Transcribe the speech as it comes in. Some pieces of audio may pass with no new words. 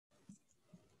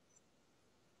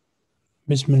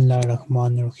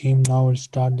Bismillahirrahmanirrahim. Now we'll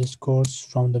start this course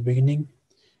from the beginning.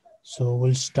 So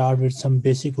we'll start with some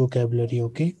basic vocabulary,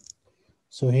 okay?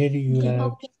 So here you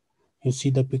have, you see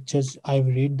the pictures. I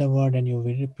will read the word and you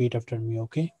will repeat after me,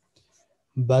 okay?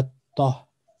 Battah,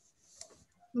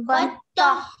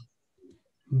 Battah,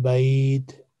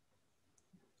 Baid,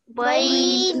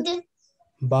 Baid,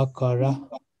 Bakara,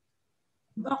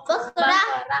 Bakra,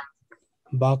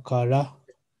 Bakara,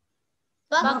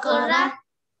 Bakra,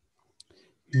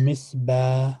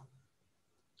 Misbah,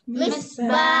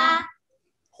 Misbah,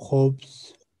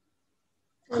 Khubz,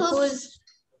 Khubz,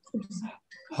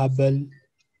 Habal,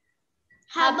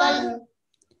 Habal,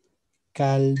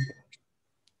 Kalb,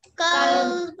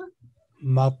 Kalb,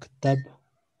 Maktab,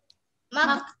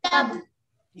 Maktab,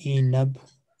 Inab,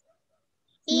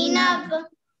 Inab,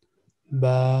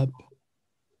 Bab,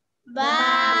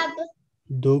 Bab,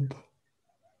 Dub,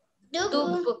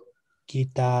 Dub,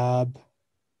 Kitab.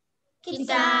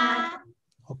 Kitab.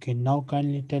 Okay, now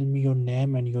kindly tell me your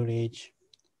name and your age.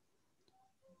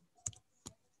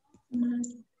 My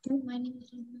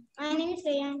name is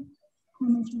Rayan.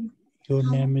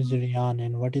 Your name is Rian,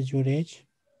 and what is your age?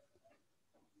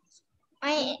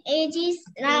 My age is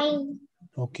 9.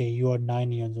 Okay, you are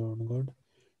 9 years old. Good.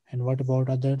 And what about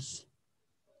others?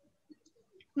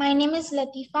 My name is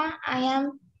Latifa. I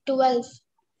am 12.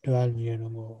 12 years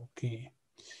ago. Okay.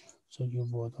 So you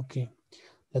both. Okay.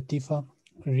 Latifa,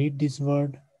 read this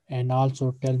word and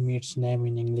also tell me its name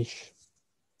in English.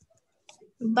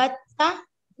 Batta,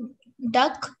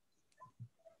 duck.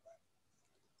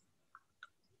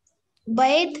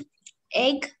 Baid,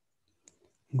 egg.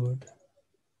 Good.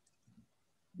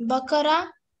 Bakara,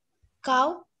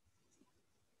 cow.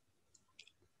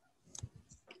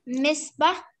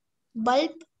 Misbah,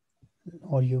 bulb.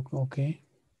 Are you okay?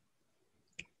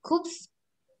 Khubz,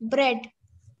 bread.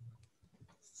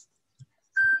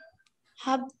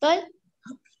 Habal,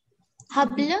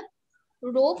 habl,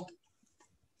 rope.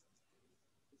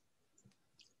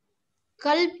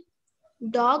 Kalb,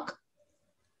 dog.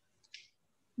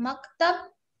 Maktab,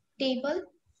 table.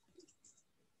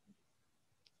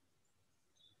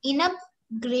 Inab,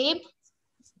 grape.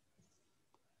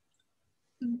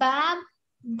 Bab,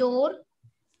 door.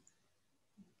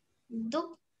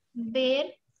 Duk, bear.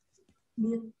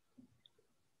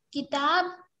 Kitab,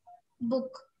 book.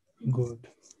 Good.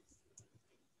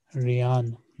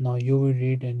 Rian, now you will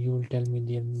read and you will tell me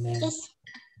their name. Yes.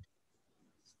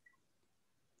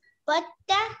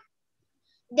 Batta,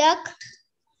 duck.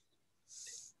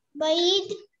 Baid,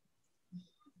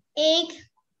 egg.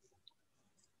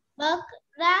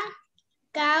 Bakra,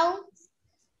 cow.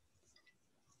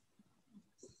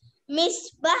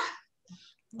 Misbah,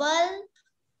 bulb.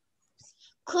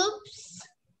 Khubz,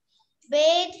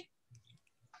 bed.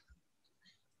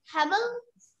 Habal,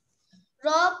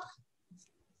 rope.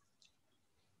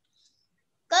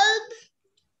 Kalb,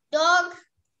 dog.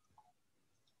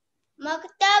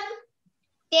 Maktab,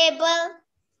 table.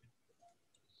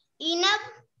 Inab,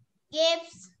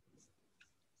 grapes.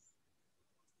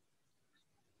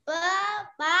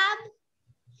 Bab,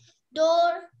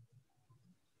 door.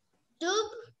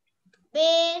 Dub,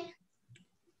 bear.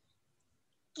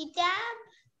 Kitab,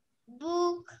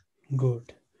 book.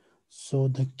 Good. So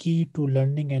the key to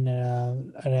learning an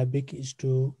Arabic is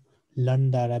to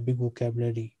learn the Arabic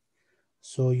vocabulary.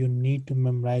 So you need to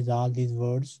memorize all these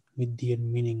words with their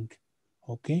meaning.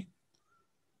 Okay?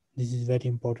 This is very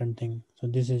important thing. So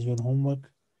this is your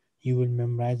homework. You will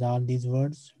memorize all these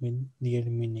words with their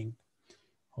meaning.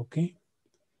 Okay?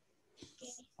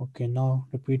 Okay, now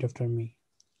repeat after me.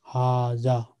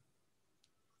 Haza.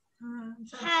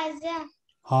 Haza.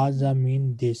 Haza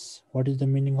means this. What is the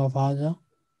meaning of haza?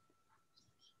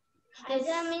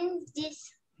 Haza means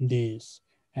this. This.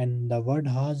 And the word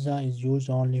haza is used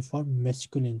only for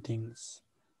masculine things.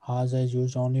 Haza is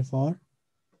used only for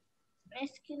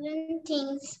Masculine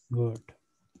things. good.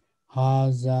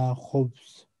 Haza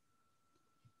khubz.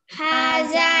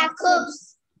 Haza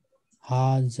khubz.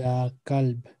 Haza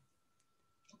kalb.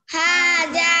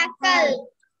 Haza kalb.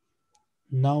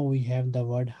 Now we have the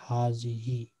word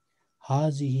hazihi.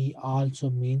 Hazihi also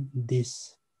means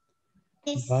this,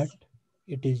 This. but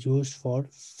it is used for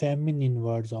feminine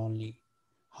words only.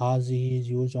 Hazihi is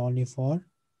used only for,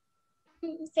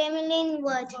 Feminine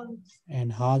word.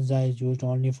 and haza is used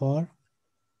only for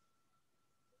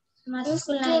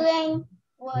Masculine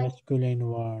word. masculine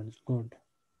words. Good.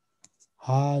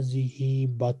 Hazihi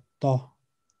batta.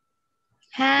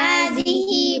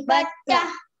 Hazihi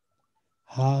batta.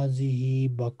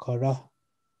 Hazihi bakara.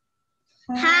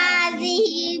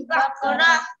 Hazihi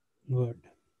bakra. Good.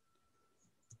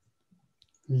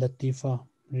 Latifa,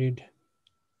 read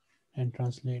and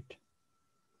translate.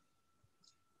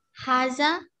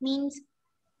 Haza means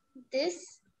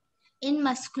this. In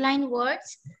masculine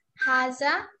words,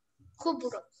 haza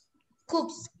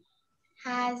khubs.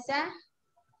 Haza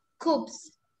khubs.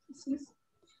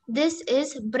 This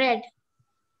is bread.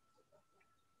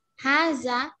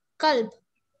 Haza kalb.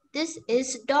 This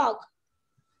is dog.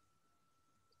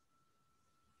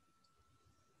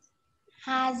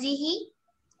 Hazihi.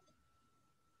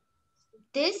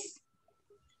 This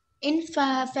in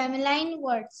feminine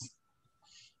words.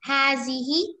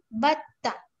 Hazihi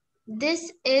batta.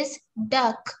 This is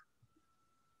duck.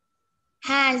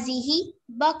 Hazihi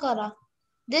bakara.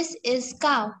 This is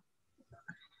cow.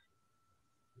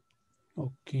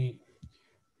 Okay.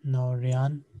 Now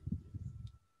Ryan.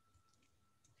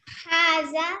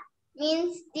 Haza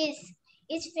means this.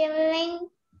 It's feminine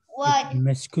word. It's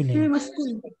masculine.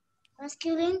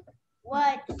 Masculine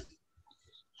word.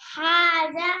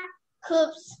 Haza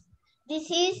cubes. This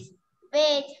is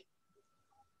bed.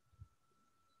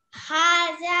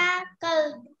 Haza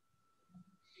kalb.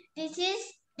 This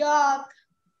is dog.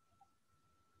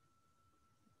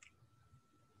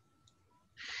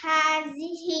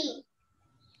 Hazihi.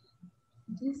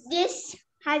 This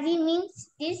hazi means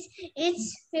this.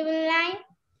 It's feminine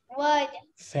word.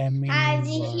 Feminine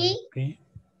Hazihi. word. Okay.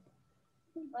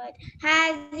 Word.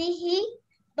 Hazihi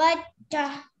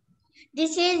batta.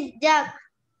 This is duck.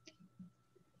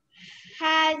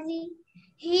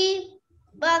 Hazihi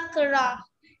bakra.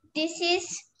 This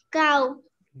is cow.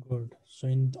 Good. So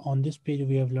on this page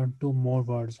we have learned two more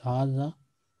words, haza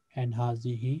and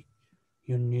hazihi.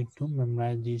 You need to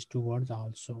memorize these two words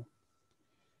also.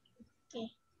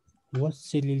 Okay.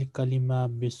 Wassilil kalima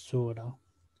bisura.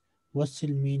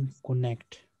 Wassil mean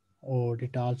connect, or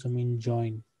it also means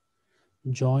join.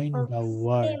 Join the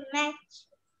word. Match.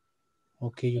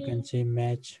 Okay, you can say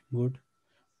match. Good.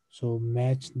 So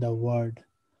match the word.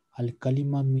 Al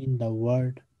kalima mean the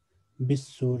word.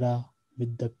 Bisura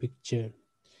with the picture.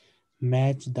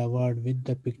 Match the word with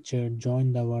the picture,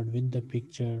 join the word with the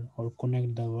picture, or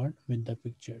connect the word with the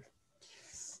picture.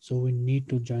 So we need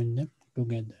to join them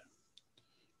together.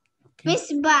 Okay.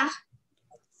 Misbah.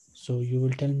 So you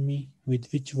will tell me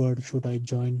with which word should I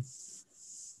join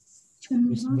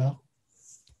Misbah?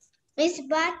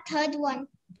 Misbah, third one.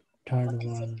 Third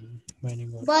one. Very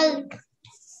good. Bulb.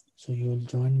 So you will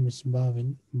join Misbah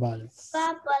with bulb.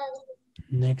 Bulb.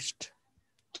 Next.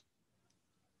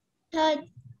 Third.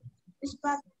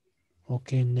 Misbah.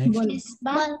 Okay, next.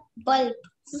 Misbah. Bulb.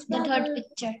 The third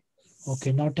picture.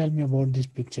 Okay, now tell me about this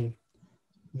picture.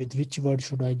 With which word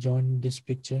should I join this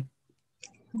picture?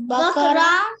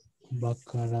 Bakara.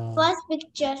 Bakara. First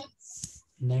picture.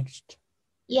 Next.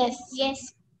 Yes.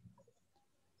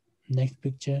 Next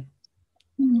picture.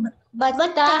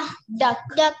 Batta. Duck.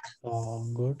 Oh,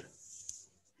 good.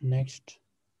 Next.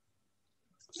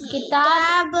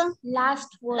 Kitab.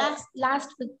 Last word.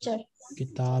 Last picture.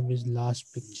 Kitab is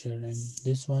last picture, and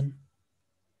this one.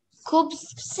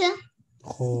 Khubs.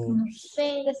 Khobs.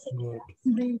 Good.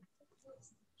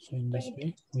 So in this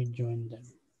way we join them.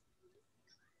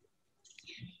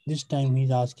 This time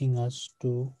he's asking us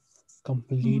to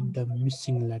complete the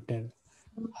missing letter.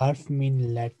 Harf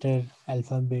mean letter,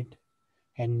 alphabet,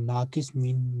 and nakis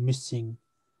mean missing.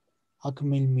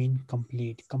 Akmil mean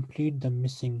complete. Complete the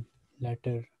missing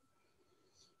letter.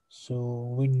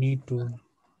 So we need to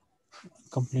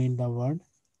complete the word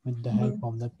with the help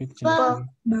of the picture. Ba.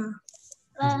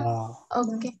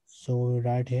 Okay. So we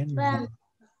write here ba.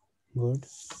 Good.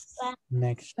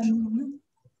 Next.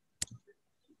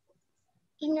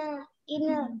 Enough.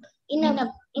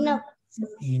 Enough.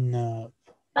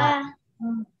 Ba.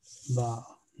 Ba.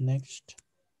 Next.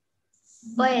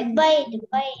 Bide.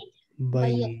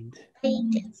 Baid.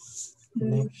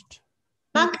 Next.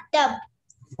 Maktab.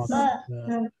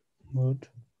 Maktab. Good.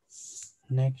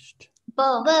 Next.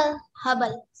 Habal.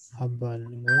 Habal.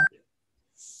 Good.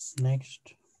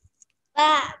 Next.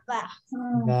 Baba.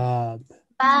 Bab.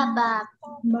 Baba.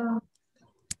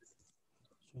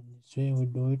 So in this way we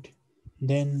do it.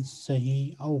 Then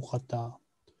sahi aw khata.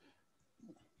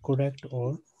 Correct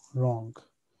or wrong.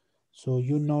 So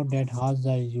you know that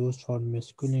haza is used for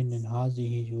masculine and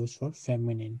hazi is used for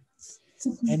feminine.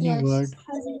 Any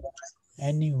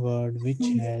word which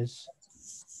has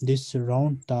this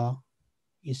round ta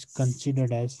is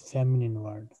considered as feminine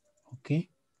word. Okay.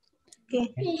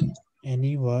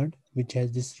 Any word which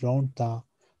has this round ta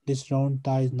is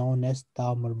known as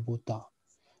ta marbuta.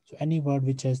 So any word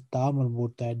which has ta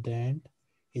marbuta at the end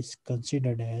is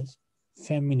considered as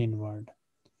feminine word.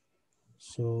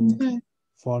 So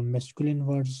for masculine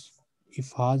words,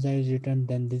 if haza is written,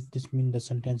 then this means the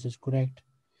sentence is correct.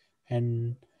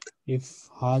 And If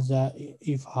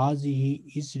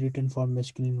hazihi is written for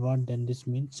masculine word, then this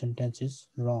means sentence is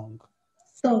wrong.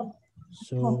 So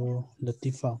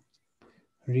Latifa,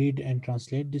 read and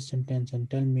translate this sentence and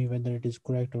tell me whether it is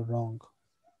correct or wrong.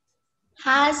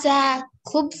 Haza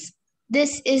khubz.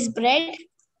 This is bread.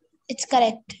 It's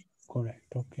correct. Correct.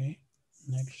 Okay.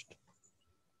 Next.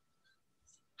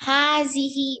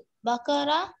 Hazihi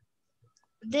bakara.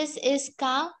 This is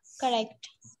cow. Correct.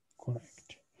 Correct.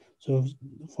 So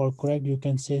for correct, you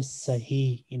can say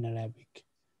sahi in Arabic.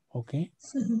 Okay.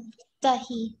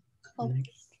 Sahi. Okay.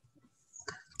 Next.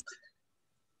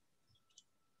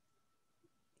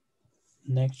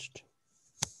 Next.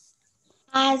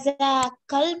 Haza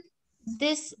kalb.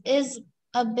 This is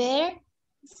a bear.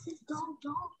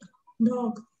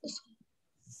 Dog.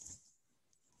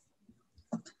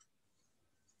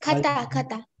 Khata.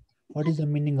 Khata. What is the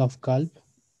meaning of kalb?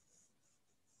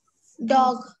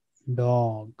 Dog.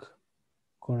 Dog.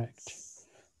 Correct.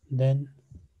 Then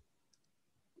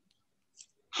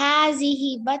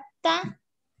Hazihi batta.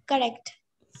 Correct.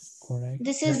 correct.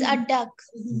 This is a duck.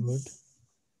 Good.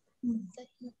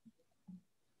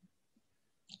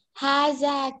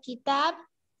 Haza kitab.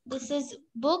 This is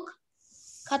book.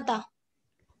 Khata.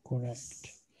 Correct.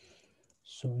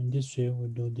 So in this way we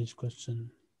do this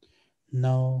question.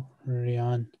 Now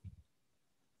Rian.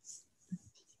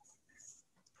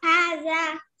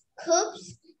 Haza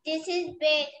khubz. This is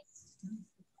bread.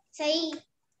 Sahi.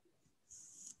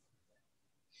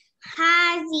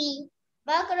 Hazi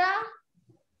bakra.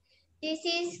 This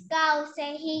is cow.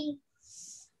 Sahi.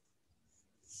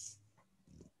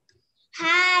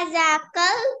 Haza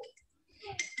kalb.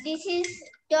 This is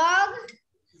dog.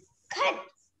 Khata.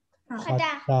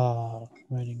 Khata.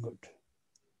 Very good.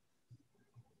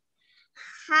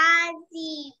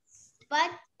 Hazi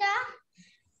batta.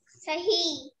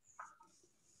 Sahi.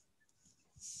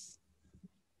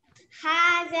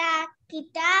 Haza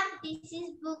kitab. This is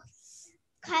book.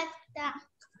 Khata.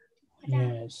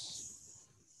 Yes.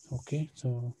 Okay.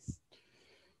 So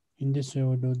in this way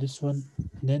we do this one.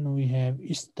 Then we have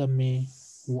istami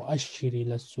wa ashiri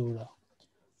la surah.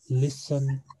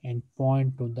 Listen and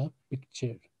point to the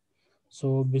picture.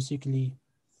 So basically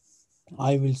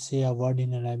I will say a word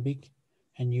in Arabic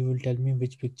and you will tell me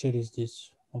which picture is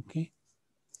this. Okay.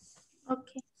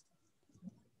 Okay.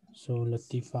 So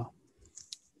Latifa.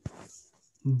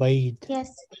 Baid.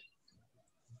 Yes.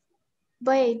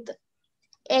 Wait.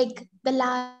 Egg. The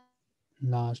Last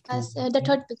one. the Okay.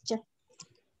 third picture.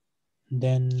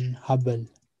 Then Habal.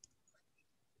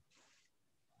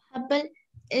 Habal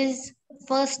is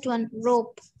first one.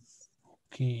 Rope.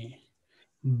 Okay.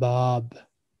 Bab.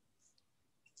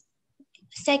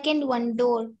 Second one.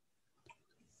 Door.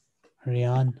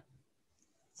 Rian.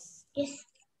 Yes.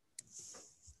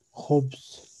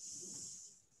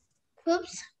 Khubz.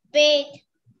 Oops. Wait.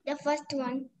 The first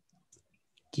one.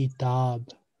 Kitab.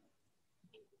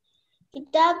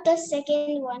 Kitab. The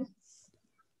second one.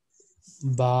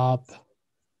 Bab.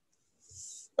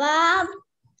 Bab.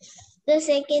 The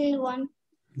second one.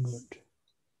 Good.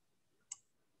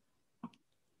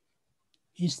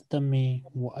 Istami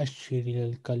wa ashiri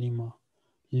al kalima.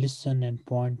 Listen and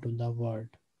point to the word.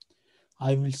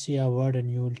 I will say a word and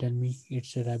you will tell me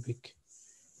it's Arabic.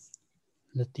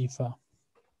 Latifa.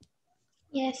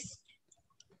 Yes.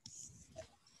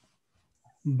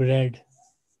 Bread.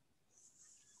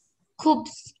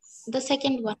 Khubs. The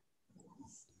second one.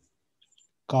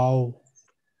 Cow.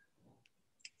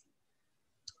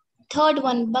 Third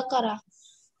one. Bakara.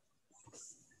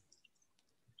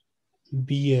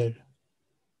 Beer.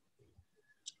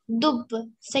 Dub.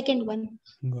 Second one.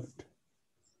 Good.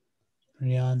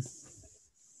 Rian.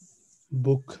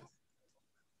 Book.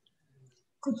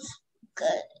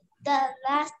 The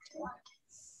last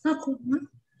one.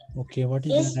 Okay, what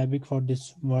is Yes. the Arabic for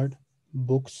this word?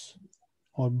 Books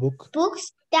or book?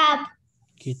 Books. Tab.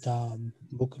 Kitab.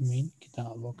 Book mean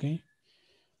kitab, okay?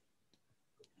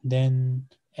 Then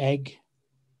egg.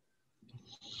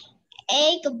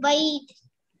 Egg. Bite.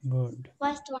 Good.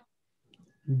 First one.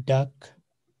 Duck.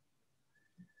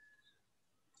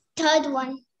 Third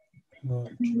one.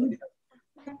 Good.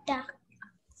 Duck.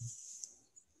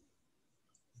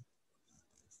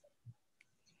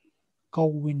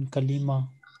 Kawin kalima.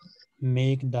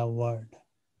 Make the word.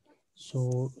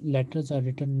 So letters are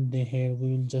written here.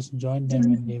 We will just join them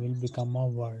and they will become a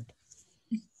word.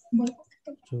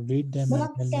 So read them and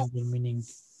tell me their meaning.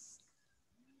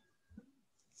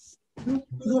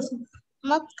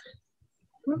 Mak.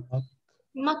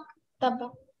 Mak-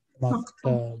 Maktab.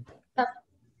 Maktab.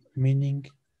 Meaning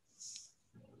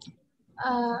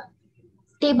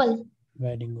Table.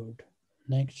 very good.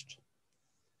 Next.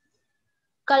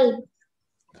 Kalb.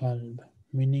 Kalb.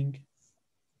 Meaning?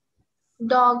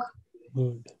 Dog.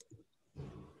 Good.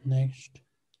 Next.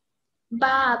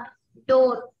 Bab.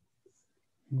 Door.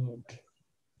 Good.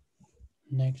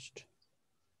 Next.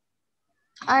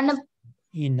 Anab.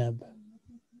 Inab.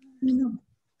 Inab.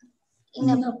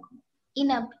 Inab.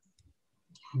 Inab.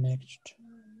 Next.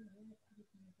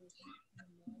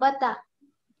 Bata.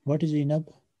 What is inab?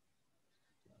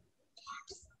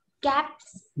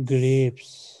 Caps.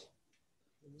 Grapes.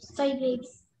 Soy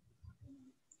grapes.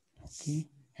 Okay.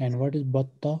 And what is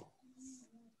batta?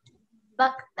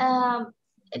 Buck.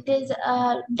 It is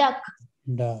duck.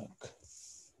 Duck.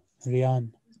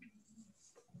 Riyan.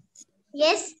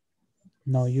 Yes.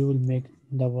 Now you will make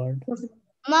the word.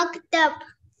 Maktab.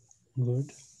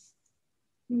 Good.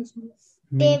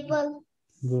 Table.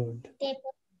 Good.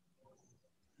 Table.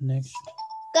 Next.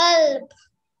 Kalb.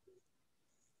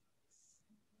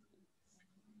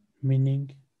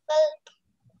 Meaning? Kalb.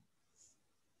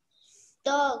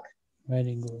 Dog.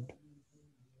 Very good.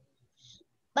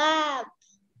 Bab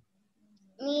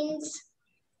means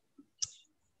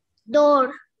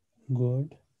door.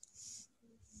 Good.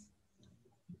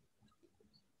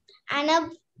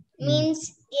 Anab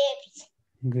means grapes.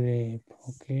 Grape.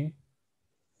 Okay.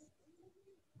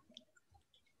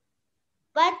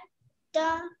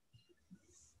 Butter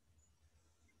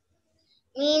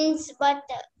means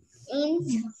butter.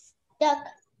 Means duck.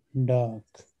 Duck.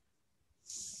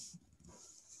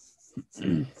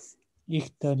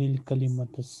 Ikhtaril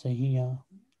kalimatu sahiya.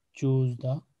 Choose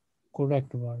the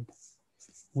correct word.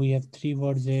 We have 3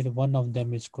 words here. One of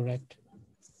them is correct.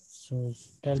 So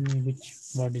tell me which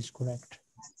word is correct.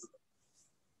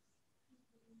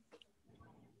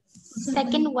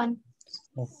 Second one.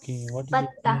 Okay. What is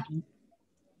Batta.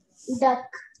 it? Duck.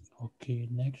 Okay.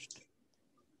 Next.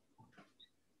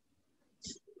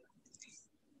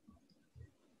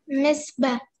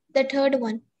 Misbah. The third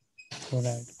one.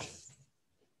 Correct.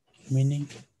 Meaning?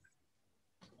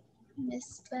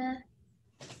 Misbah.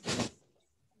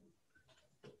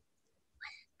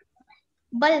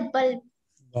 Bulb. Bulb.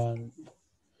 Bulb.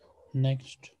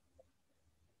 Next.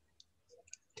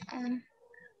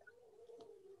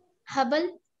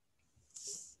 Hubble.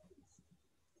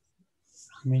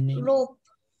 Meaning? Rope.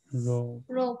 Rope.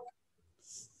 Rope.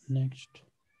 Next.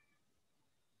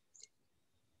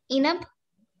 Inab.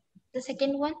 The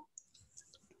second one.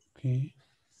 Okay.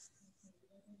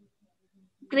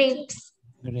 Grapes.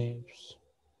 Grapes.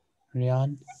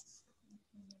 Riyan,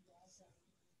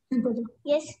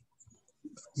 Yes.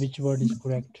 which word is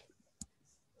correct?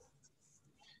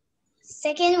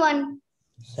 Second one.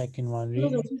 Second one.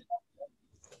 Read.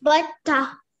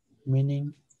 Batta.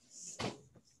 Meaning?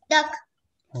 Duck.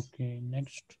 Okay.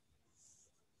 Next.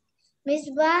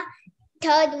 Misbah.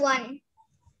 Third one.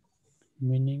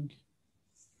 Meaning?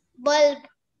 Bulb.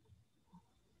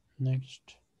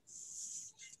 Next.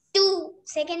 Two.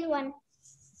 Second one.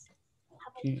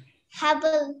 Okay.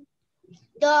 Hubble.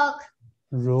 Dog.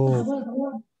 Rope.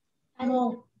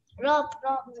 Rope. Rope.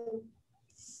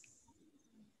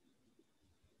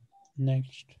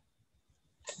 Next.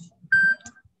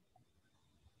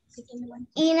 Second one.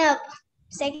 Inab.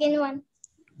 Second one.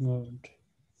 Good.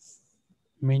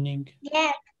 Meaning?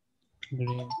 Gap.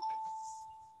 Grape.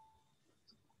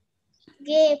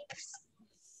 Grapes.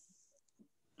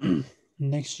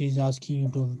 Next is asking you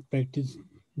to practice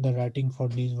the writing for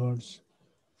these words.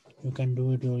 You can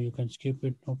do it or you can skip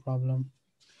it, no problem.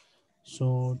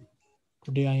 So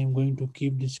today I am going to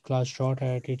keep this class short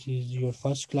as it is your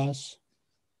first class.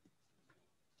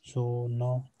 So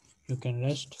now you can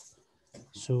rest.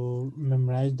 So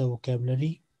memorize the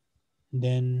vocabulary,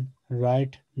 then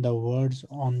write the words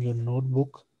on your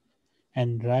notebook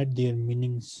and write their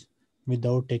meanings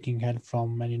without taking help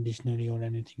from any dictionary or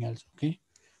anything else. Okay,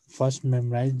 first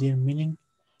memorize their meaning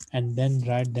and then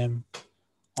write them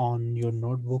on your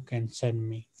notebook and send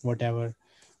me whatever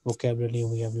vocabulary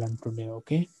we have learned today.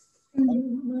 Okay,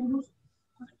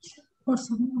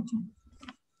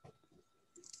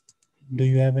 do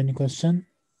you have any question?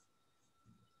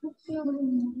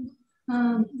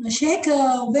 Sheikh,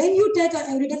 when you take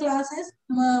everyday classes,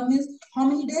 means how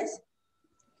many days?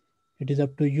 It is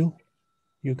up to you.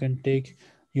 You can take,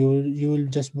 you will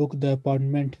just book the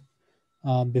appointment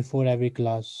before every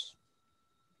class.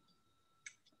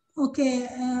 Okay,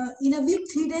 in a week,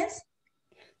 3 days?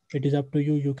 It is up to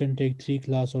you. You can take 3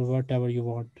 class or whatever you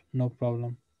want. No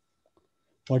problem.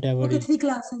 Whatever Okay, is 3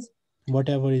 classes.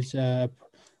 whatever is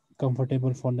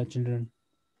comfortable for the children.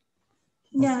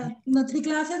 Yeah, no, 3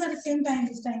 classes at the same time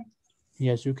this time.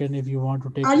 Yes, you can if you want to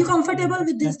take. Are you comfortable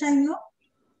with this time, no?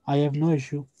 I have no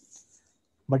issue,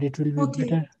 but it will be Okay.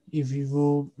 better if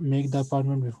you make the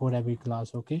appointment before every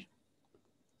class. Okay.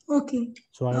 Okay.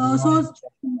 So I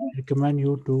recommend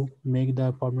you to make the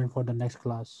appointment for the next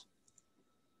class.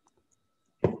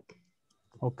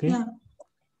 Okay? Yeah.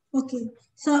 Okay.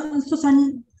 So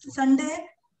Sunday.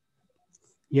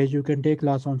 Yes, you can take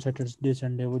class on Saturday,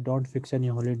 Sunday. We don't fix any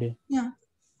holiday. Yeah.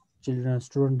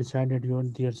 Student decided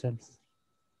yourself.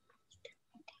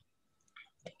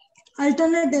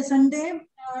 Alternate day, Sunday,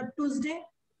 Tuesday.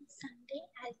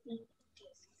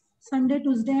 Sunday,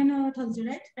 Tuesday, and Thursday,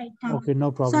 right? Right. Okay,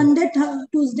 no problem. Sunday,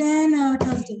 Tuesday, and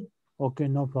Thursday. Okay,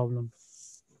 no problem.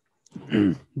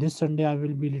 This Sunday I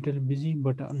will be little busy,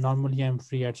 but normally I'm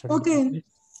free at Sunday. Okay.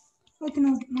 Okay,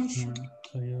 no issue.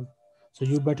 So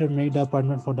you better make the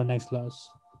appointment for the next class.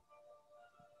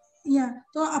 Yeah.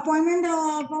 So appointment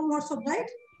from WhatsApp, right?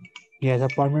 Yes,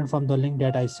 appointment from the link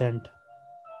that I sent.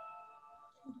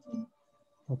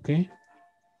 Okay.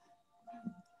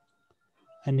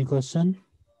 Any question?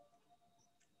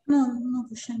 No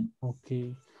question.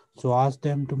 Okay. So ask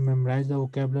them to memorize the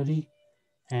vocabulary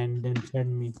and then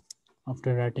send me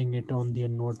after writing it on their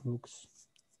notebooks.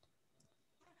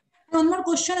 One more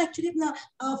question actually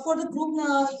for the group,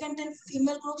 you can tell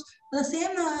female groups, the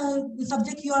same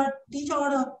subject you are teach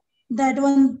or that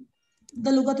one,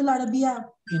 the Lugatul Arabiya.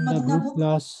 In the Madina group book?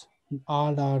 class,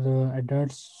 all are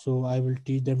adults, so I will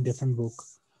teach them different book.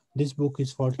 This book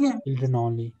is for children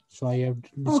only, so I have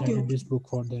decided this book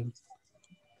for them.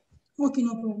 Okay,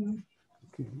 no problem.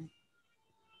 Okay.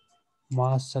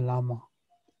 Ma salama.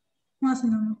 Ma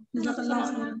salama. Jazakallah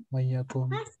khairan. Wayyakum.